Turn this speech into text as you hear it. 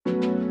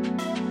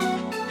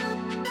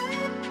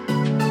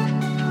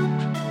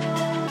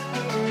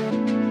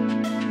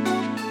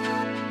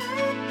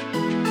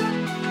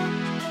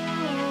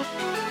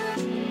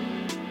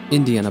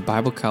Indiana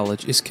Bible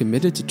College is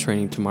committed to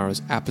training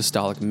tomorrow's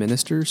apostolic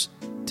ministers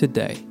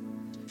today.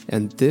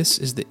 And this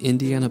is the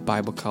Indiana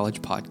Bible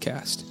College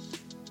podcast.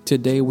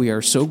 Today we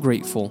are so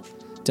grateful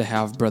to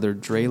have Brother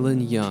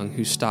Draylen Young,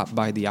 who stopped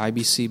by the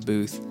IBC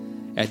booth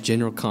at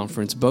General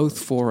Conference, both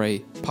for a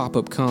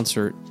pop-up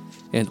concert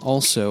and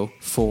also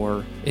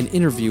for an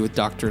interview with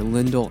Dr.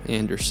 Lyndall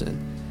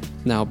Anderson.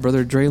 Now,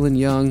 Brother Draylen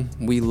Young,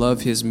 we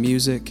love his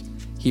music.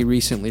 He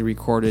recently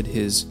recorded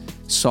his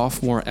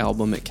sophomore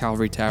album at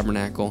Calvary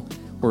Tabernacle.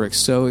 We're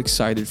so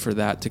excited for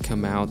that to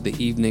come out. The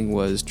evening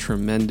was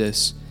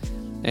tremendous.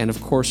 And of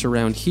course,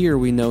 around here,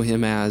 we know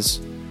him as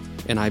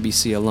an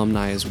IBC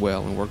alumni as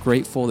well. And we're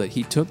grateful that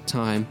he took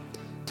time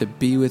to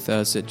be with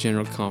us at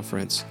General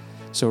Conference.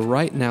 So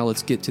right now,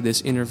 let's get to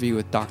this interview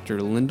with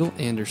Dr. Lyndall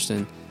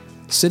Anderson,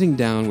 sitting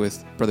down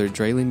with Brother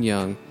Draylen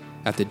Young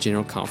at the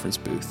General Conference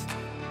booth.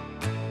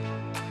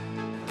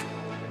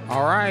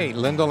 All right,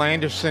 Lyndall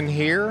Anderson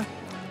here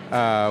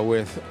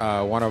with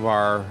one of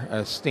our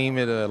esteemed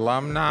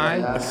alumni,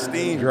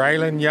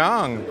 Draylen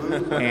Young.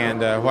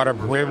 And what a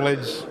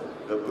privilege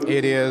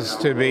it is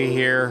to be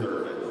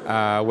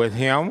here with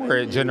him. We're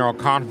at General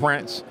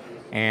Conference,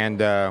 and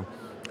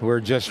we're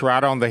just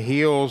right on the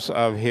heels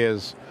of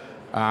his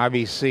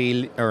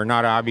IBC, or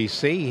not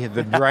IBC,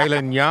 the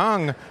Draylen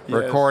Young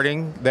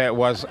recording that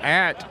was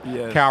at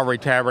Calvary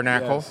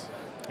Tabernacle.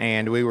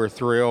 And we were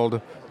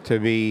thrilled to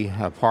be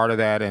a part of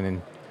that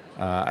and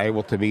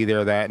able to be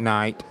there that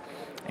night.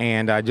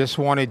 And I just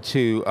wanted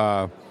to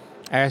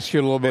ask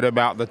you a little bit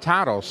about the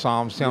title,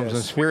 Psalms, Hymns,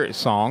 and Spirit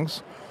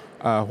Songs.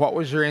 What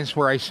was your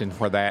inspiration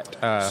for that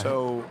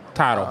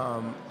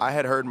title? I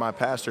had heard my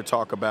pastor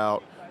talk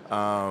about,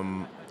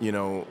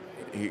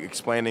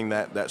 explaining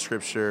that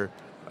scripture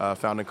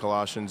found in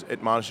Colossians,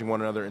 admonishing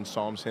one another in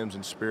psalms, hymns,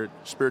 and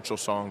spiritual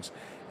songs.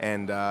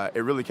 And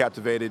it really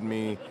captivated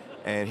me.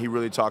 And he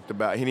really talked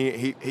about,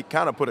 he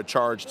kind of put a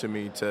charge to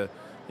me to,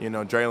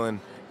 Draylen,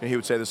 and he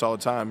would say this all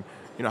the time,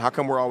 how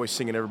come we're always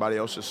singing everybody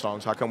else's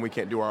songs? How come we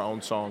can't do our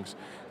own songs?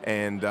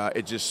 And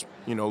it just,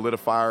 lit a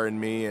fire in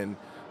me. And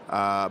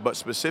but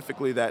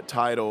specifically that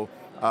title,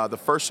 the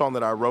first song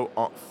that I wrote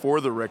for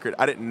the record,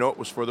 I didn't know it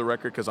was for the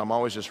record because I'm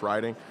always just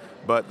writing.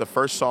 But the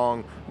first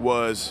song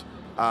was,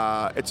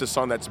 it's a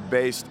song that's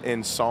based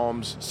in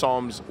Psalms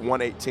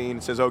 118.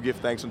 It says, "Oh, give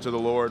thanks unto the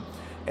Lord."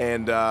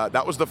 And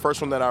that was the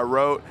first one that I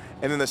wrote.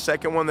 And then the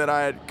second one that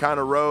I had kind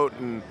of wrote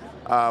and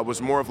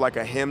was more of like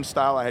a hymn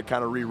style. I had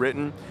kind of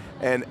rewritten,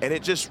 and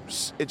it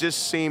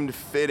just seemed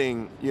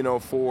fitting,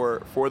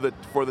 for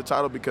the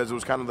title, because it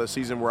was kind of the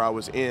season where I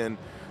was in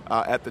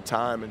at the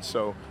time. And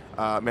so,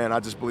 I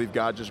just believe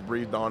God just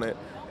breathed on it,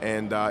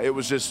 and it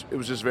was just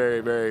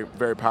very, very,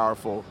 very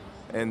powerful.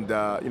 And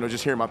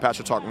just hearing my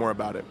pastor talk more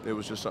about it, it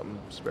was just something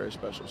very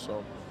special.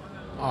 So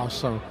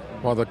awesome.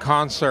 Well, the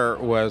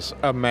concert was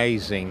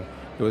amazing.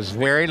 It was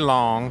very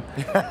long,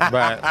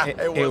 but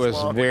it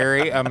was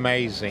very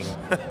amazing.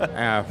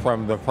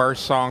 From the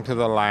first song to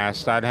the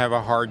last, I'd have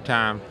a hard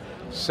time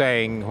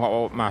saying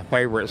what my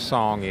favorite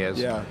song is.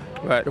 Yeah.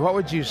 But what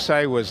would you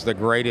say was the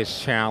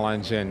greatest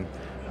challenge in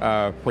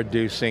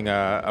producing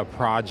a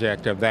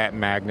project of that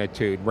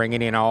magnitude,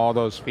 bringing in all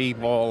those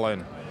people?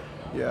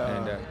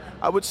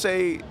 I would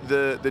say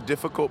the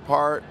difficult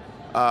part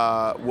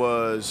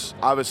was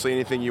obviously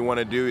anything you want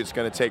to do, it's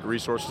going to take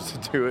resources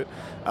to do it.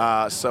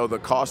 So the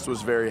cost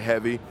was very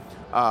heavy.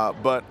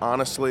 But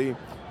honestly,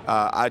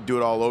 I'd do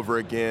it all over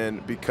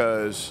again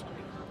because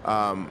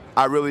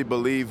I really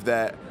believe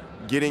that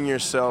getting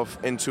yourself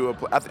into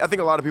I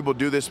think a lot of people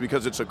do this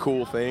because it's a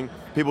cool thing.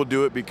 People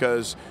do it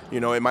because,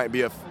 it might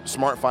be a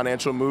smart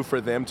financial move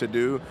for them to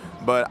do.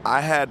 But I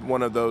had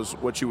one of those,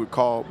 what you would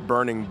call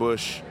burning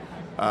bush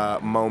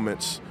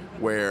moments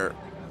where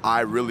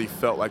I really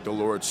felt like the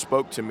Lord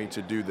spoke to me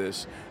to do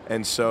this.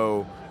 And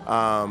so,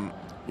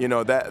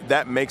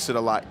 that makes it a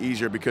lot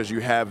easier because you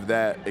have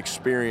that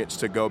experience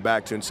to go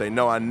back to and say,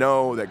 no, I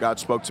know that God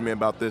spoke to me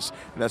about this,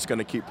 and that's going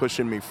to keep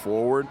pushing me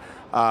forward.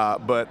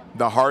 But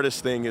the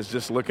hardest thing is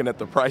just looking at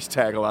the price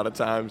tag a lot of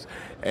times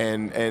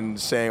and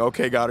saying,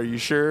 okay, God, are you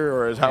sure?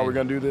 Or is how we're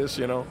going to do this,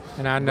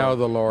 And I know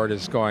the Lord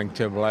is going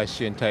to bless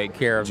you and take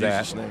care of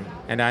that. Jesus' name.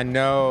 And I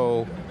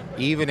know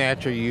even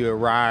after you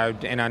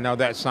arrived, and I know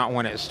that's not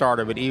when it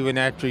started, but even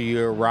after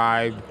you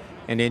arrived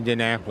in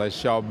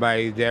Indianapolis, y'all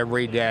bathed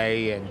every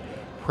day in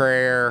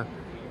prayer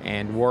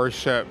and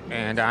worship,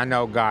 and I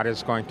know God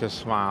is going to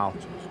smile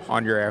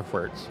on your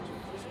efforts.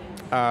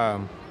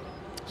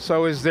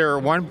 So is there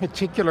one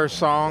particular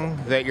song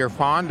that you're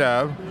fond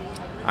of?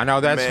 I know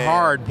that's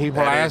hard.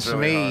 People ask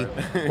me,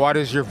 what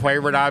is your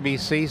favorite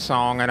IBC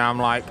song? And I'm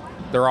like,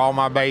 they're all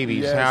my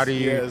babies. How do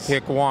you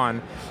pick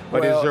one?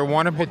 But is there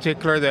one in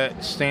particular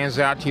that stands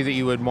out to you that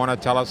you would want to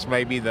tell us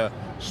maybe the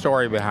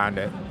story behind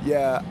it?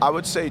 Yeah, I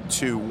would say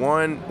two.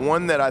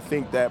 One that I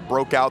think that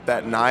broke out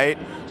that night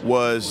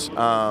was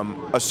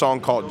a song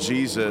called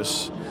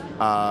Jesus.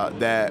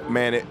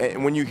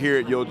 When you hear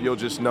it, you'll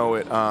just know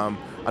it.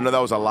 I know that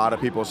was a lot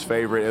of people's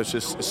favorite. It was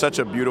just such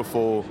a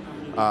beautiful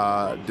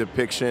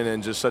depiction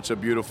and just such a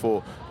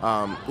beautiful,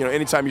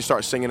 anytime you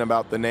start singing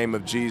about the name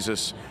of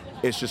Jesus,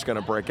 it's just going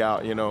to break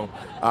out,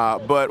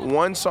 But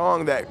one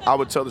song that I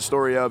would tell the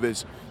story of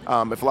is,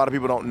 if a lot of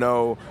people don't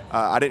know,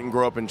 I didn't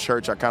grow up in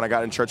church. I kind of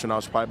got in church when I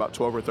was probably about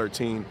 12 or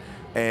 13.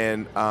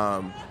 And,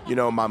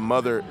 my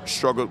mother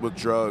struggled with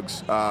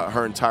drugs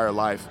her entire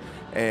life.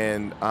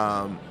 And,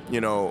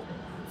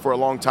 for a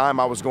long time,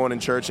 I was going in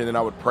church, and then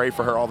I would pray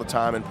for her all the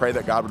time and pray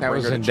that God would bring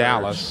her to church.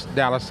 That was in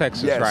Dallas,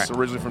 Texas, yes, right? Yes,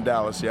 originally from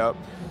Dallas, yep.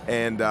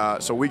 And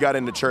so we got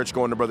into church,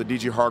 going to Brother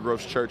D.G.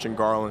 Hargrove's church in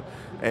Garland.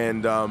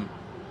 And,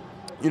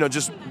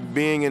 just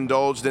being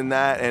indulged in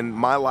that and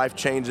my life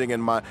changing,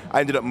 and I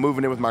ended up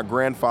moving in with my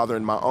grandfather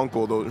and my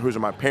uncle, who are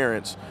my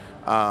parents.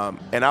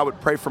 And I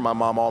would pray for my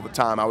mom all the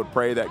time. I would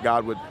pray that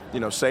God would,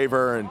 save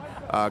her and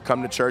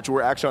come to church.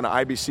 We're actually on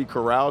an IBC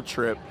Chorale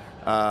trip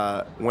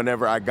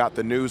whenever I got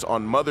the news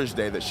on Mother's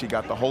Day that she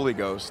got the Holy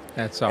Ghost.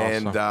 That's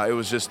awesome. And it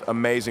was just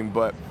amazing.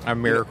 But a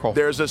miracle.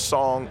 There's a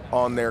song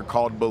on there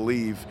called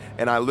Believe,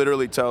 and I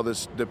literally tell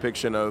this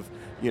depiction of,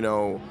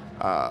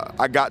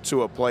 I got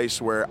to a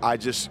place where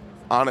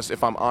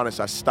if I'm honest,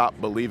 I stopped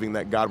believing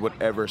that God would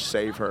ever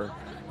save her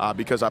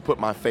because I put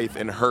my faith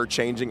in her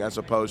changing as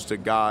opposed to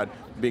God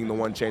being the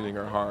one changing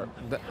her heart.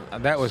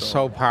 That was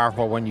so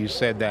powerful when you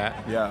said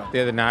that. Yeah.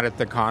 The other night at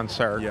the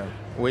concert. Yeah.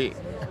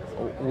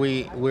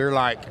 We're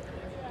like,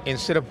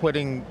 instead of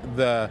putting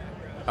the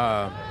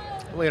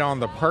lid on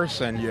the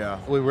person, yeah,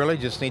 we really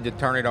just need to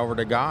turn it over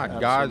to God.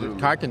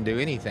 God can do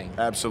anything.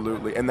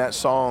 Absolutely. And that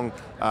song,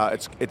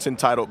 it's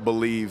entitled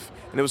Believe,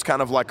 and it was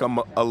kind of like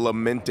a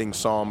lamenting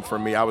psalm for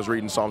me. I was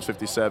reading Psalms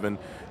 57,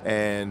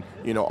 and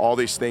all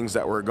these things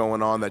that were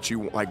going on that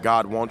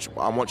God wants.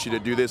 I want you to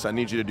do this. I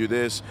need you to do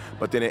this.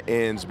 But then it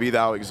ends, "Be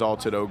thou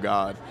exalted, O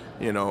God,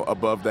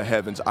 above the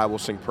heavens. I will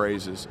sing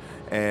praises."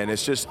 And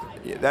it's just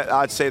that,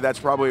 I'd say that's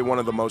probably one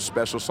of the most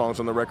special songs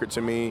on the record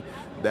to me.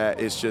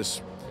 That it's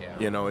just.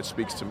 It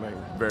speaks to me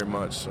very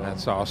much. So.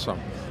 That's awesome.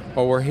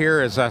 Well, we're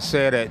here, as I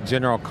said, at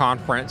General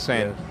Conference,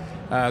 and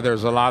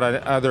there's a lot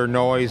of other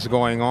noise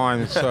going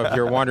on, so if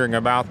you're wondering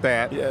about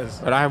that. Yes.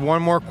 But I have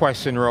one more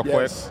question real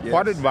quick. Yes.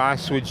 What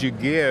advice would you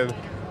give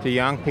to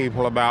young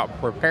people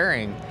about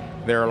preparing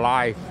their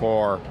life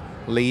for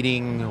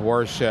leading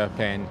worship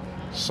and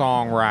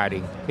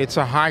songwriting? It's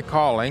a high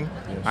calling.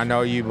 Yes. I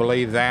know you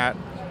believe that.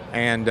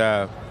 And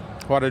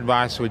what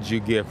advice would you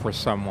give for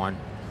someone?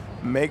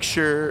 Make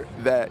sure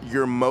that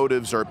your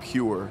motives are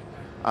pure.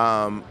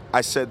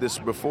 I said this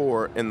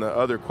before in the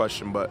other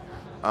question, but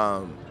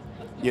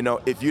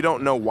if you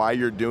don't know why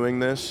you're doing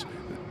this,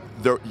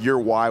 your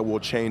why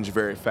will change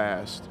very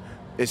fast,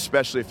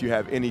 especially if you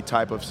have any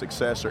type of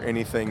success or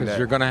anything. Because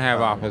you're going to have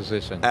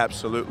opposition.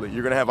 Absolutely.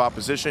 You're going to have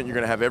opposition. You're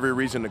going to have every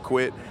reason to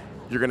quit.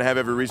 You're going to have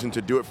every reason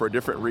to do it for a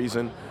different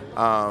reason.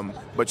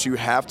 But you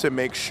have to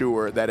make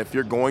sure that if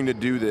you're going to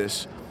do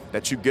this,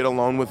 that you get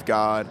alone with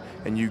God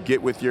and you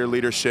get with your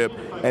leadership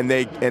and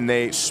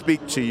they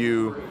speak to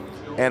you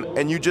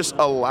and you just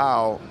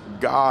allow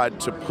God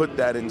to put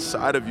that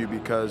inside of you,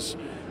 because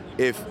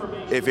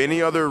if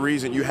any other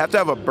reason, you have to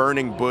have a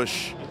burning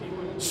bush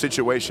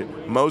situation.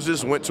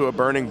 Moses went to a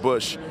burning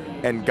bush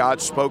and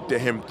God spoke to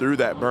him through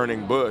that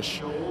burning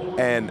bush,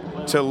 and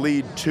to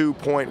lead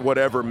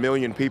 2.whatever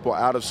million people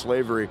out of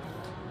slavery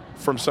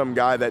from some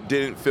guy that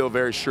didn't feel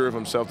very sure of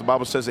himself. The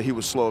Bible says that he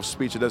was slow of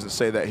speech. It doesn't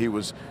say that he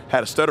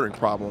had a stuttering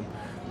problem.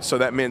 So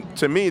that meant,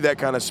 to me, that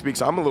kind of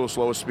speaks, I'm a little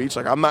slow of speech.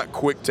 Like, I'm not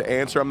quick to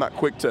answer. I'm not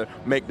quick to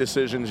make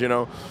decisions,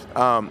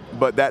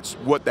 But that's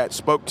what that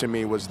spoke to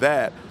me, was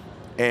that.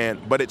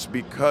 But it's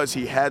because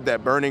he had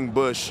that burning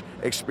bush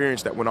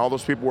experience, that when all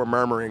those people were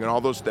murmuring and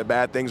all the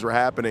bad things were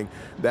happening,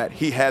 that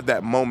he had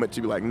that moment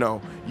to be like,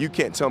 no, you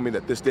can't tell me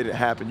that this didn't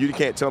happen. You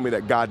can't tell me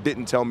that God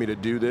didn't tell me to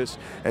do this.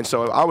 And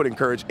so I would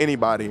encourage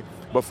anybody,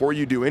 before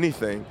you do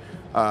anything,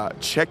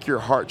 check your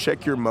heart,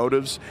 check your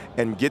motives,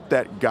 and get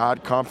that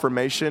God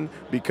confirmation,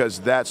 because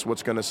that's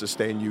what's going to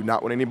sustain you.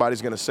 Not what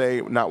anybody's going to say,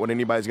 not what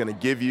anybody's going to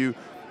give you.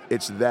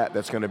 It's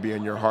that's going to be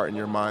in your heart and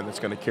your mind that's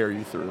going to carry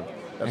you through.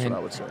 That's what I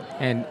would say.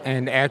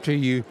 And after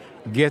you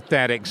get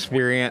that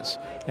experience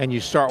and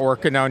you start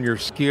working on your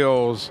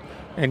skills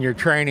and your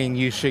training,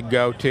 you should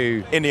go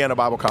to Indiana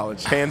Bible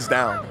College, hands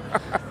down.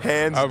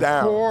 Hands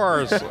down. Of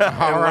course. All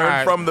right.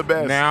 Learn from the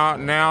best.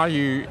 Now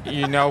you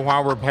know why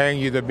we're paying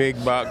you the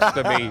big bucks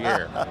to be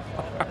here.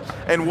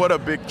 And what a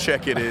big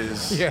check it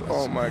is. Yes.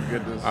 Oh my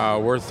goodness.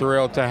 We're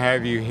thrilled to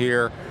have you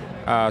here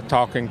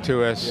talking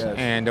to us. Yes.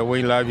 And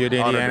we love you at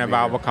Indiana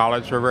Bible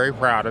College. We're very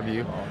proud of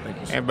you. Oh, thank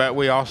you so much. But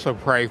we also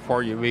pray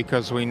for you,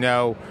 because we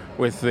know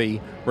with the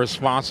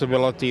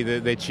responsibility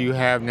that you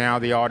have now,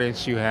 the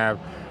audience you have,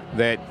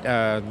 that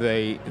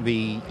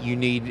you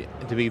need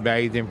to be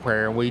bathed in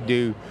prayer. And we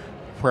do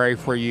pray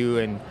for you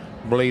and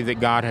believe that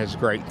God has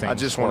great things. I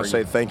just want to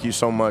say thank you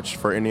so much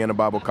for Indiana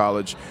Bible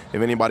College.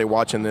 If anybody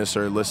watching this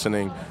or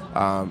listening,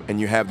 and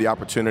you have the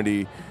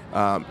opportunity,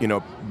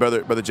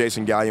 Brother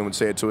Jason Gallion would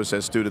say it to us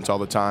as students all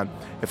the time.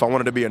 If I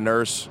wanted to be a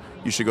nurse,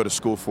 you should go to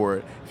school for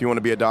it. If you want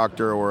to be a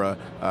doctor or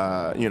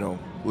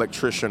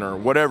electrician or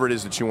whatever it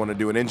is that you want to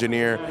do, an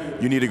engineer,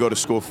 you need to go to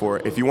school for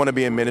it. If you want to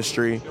be in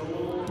ministry,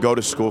 go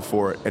to school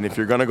for it. And if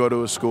you're going to go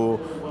to a school,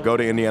 go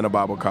to Indiana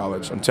Bible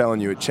College. I'm telling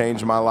you, it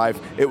changed my life.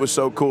 It was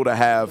so cool to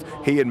have,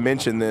 he had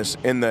mentioned this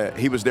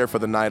he was there for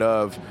the night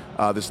of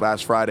this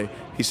last Friday.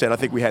 He said, I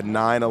think we had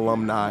 9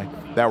 alumni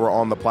that were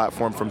on the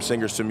platform, from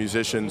singers to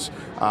musicians.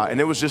 And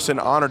it was just an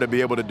honor to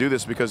be able to do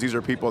this, because these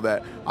are people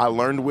that I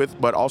learned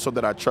with, but also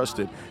that I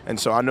trusted. And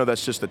so I know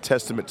that's just a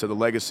testament to the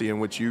legacy in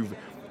which you've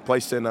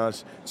placed in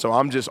us. So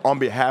I'm just, on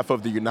behalf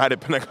of the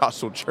United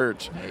Pentecostal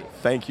Church,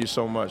 thank you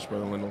so much,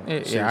 Brother Wendell.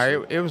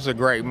 It was a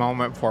great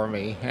moment for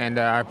me, and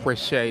I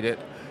appreciate it.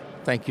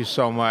 Thank you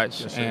so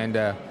much. Yes,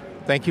 and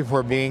thank you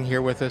for being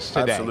here with us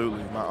today.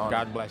 Absolutely, my honor.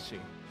 God bless you.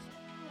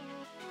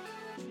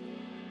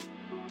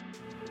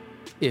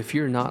 If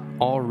you're not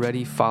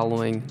already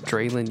following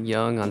Draylen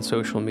Young on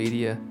social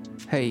media,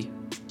 hey,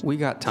 we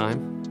got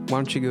time. Why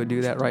don't you go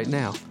do that right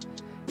now?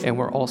 And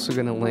we're also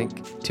going to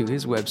link to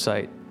his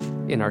website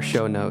in our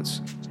show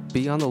notes.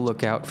 Be on the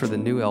lookout for the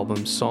new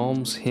album,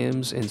 Psalms,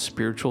 Hymns, and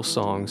Spiritual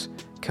Songs,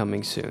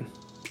 coming soon.